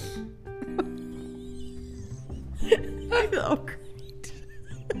 Oh, great.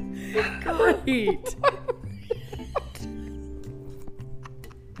 Great.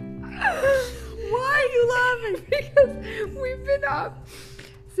 Why are you laughing? Because we've been up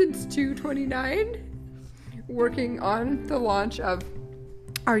since 2:29 working on the launch of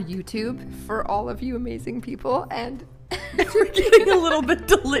our YouTube for all of you amazing people, and We're getting a little bit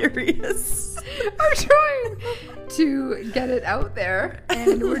delirious. I'm trying to get it out there,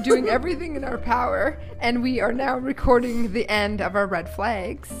 and we're doing everything in our power, and we are now recording the end of our red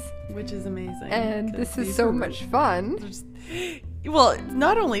flags, Which is amazing. and this is so much fun. Well, it's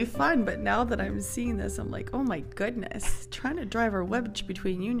not only fun, but now that I'm seeing this, I'm like, oh my goodness. Trying to drive a wedge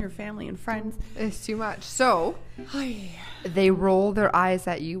between you and your family and friends. It's too much. So Ay. they roll their eyes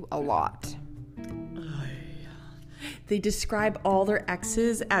at you a lot. They describe all their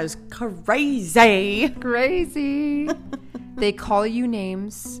exes as crazy. Crazy. They call you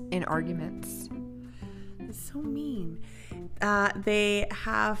names in arguments. It's so mean. They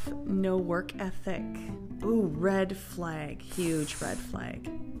have no work ethic. Ooh, red flag. Huge red flag.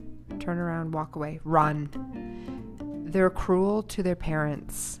 Turn around, walk away, run. They're cruel to their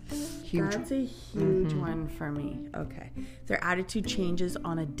parents. Huge. That's a huge one for me. Okay. Their attitude changes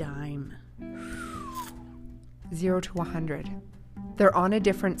on a dime. 0 to 100. They're on a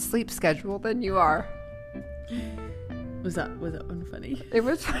different sleep schedule than you are. Was that one funny? It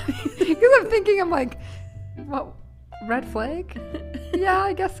was funny because I'm like, what? Red flag? Yeah,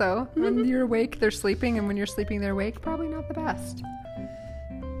 I guess so. When you're awake, they're sleeping, and when you're sleeping, they're awake. Probably not the best.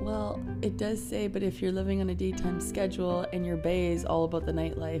 Well, it does say, but if you're living on a daytime schedule and your bay is all about the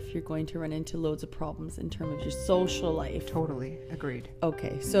nightlife, you're going to run into loads of problems in terms of your social life. Totally agreed.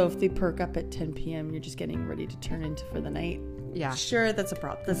 Okay, so if they perk up at 10 p.m., you're just getting ready to turn into for the night. Yeah. Sure, that's a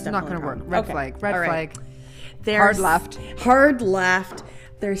problem. That's It's not definitely going to a work. problem. Red flag. Red All flag. They're Hard left. Hard left.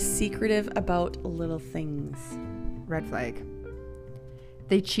 They're secretive about little things. Red flag.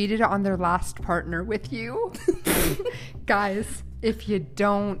 They cheated on their last partner with you. Guys, if you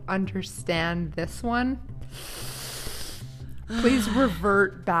don't understand this one, please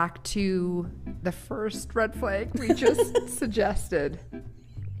revert back to the first red flag we just suggested.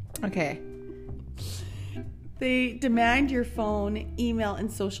 Okay. They demand your phone, email,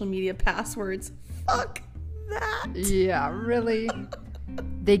 and social media passwords. Fuck that. Yeah, really?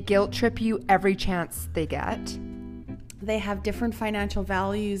 They guilt trip you every chance they get. They have different financial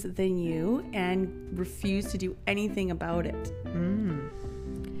values than you and refuse to do anything about it.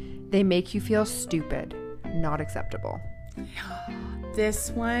 They make you feel stupid. Not acceptable.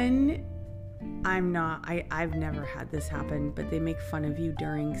 This one, I've never had this happen, but they make fun of you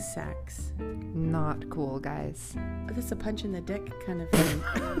during sex. Not cool, guys. This is a punch in the dick kind of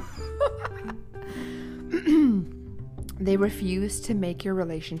thing. They refuse to make your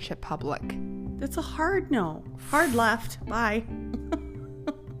relationship public. That's a hard no. Hard left. Bye.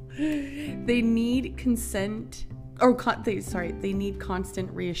 They need consent. They need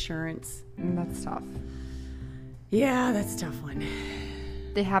constant reassurance. That's tough. Yeah, that's a tough one.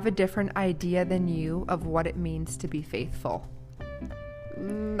 They have a different idea than you of what it means to be faithful.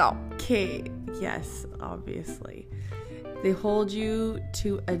 No. Okay, yes, obviously. They hold you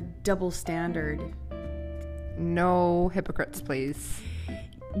to a double standard. No hypocrites, please.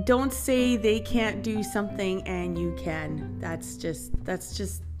 Don't say they can't do something and you can. That's just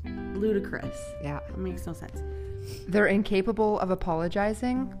ludicrous. Yeah. It makes no sense. They're incapable of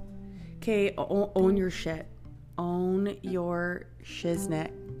apologizing. Okay, own your shit. Own your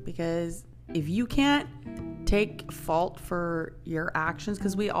shiznit. Because if you can't take fault for your actions,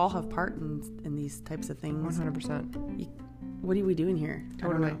 because we all have part in these types of things. 100%. What are we doing here?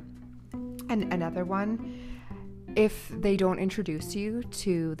 Totally. And another one, if they don't introduce you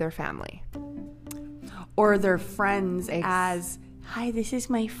to their family. Or their friends as, hi, this is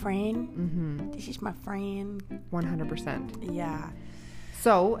my friend. Mm-hmm. This is my friend. 100%. Yeah.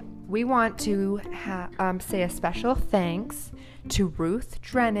 So we want to say a special thanks to Ruth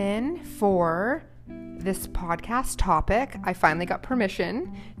Drennan for this podcast topic. I finally got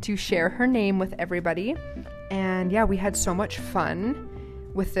permission to share her name with everybody. And yeah, we had so much fun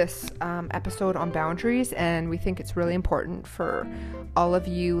with this episode on boundaries, and we think it's really important for all of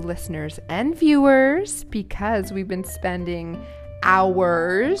you listeners and viewers because we've been spending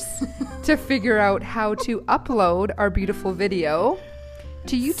hours to figure out how to upload our beautiful video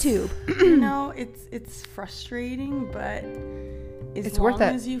to YouTube. It's frustrating, but it's worth it. As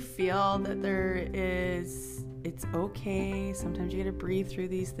long as you feel that it's okay. Sometimes you gotta breathe through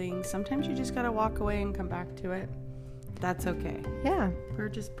these things. Sometimes you just gotta walk away and come back to it. That's okay. Yeah. We're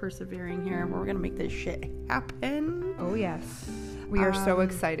just persevering here. We're going to make this shit happen. Oh, yes. We are so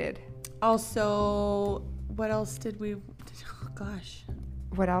excited. Also, what else did we... Oh, gosh.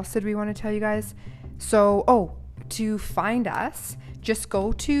 What else did we want to tell you guys? So, to find us, just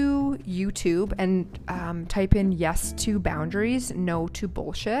go to YouTube and type in yes to boundaries, no to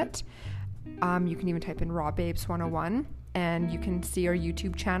bullshit. You can even type in Raw Babes 101 and you can see our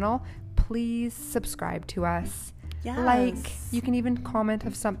YouTube channel. Please subscribe to us. Yes. Like, you can even comment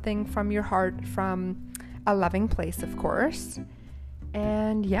of something from your heart, from a loving place, of course.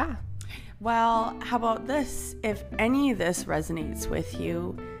 And yeah. Well, how about this? If any of this resonates with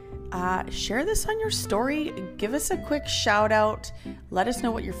you, share this on your story. Give us a quick shout out. Let us know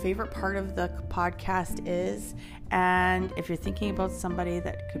what your favorite part of the podcast is. And if you're thinking about somebody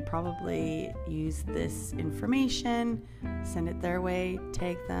that could probably use this information, send it their way.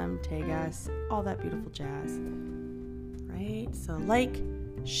 Tag them, tag us, all that beautiful jazz. Right? So like,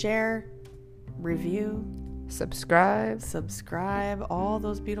 share, review, subscribe, all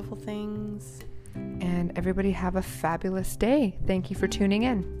those beautiful things. And everybody have a fabulous day. Thank you for tuning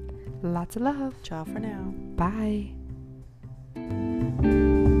in. Lots of love. Ciao for now. Bye.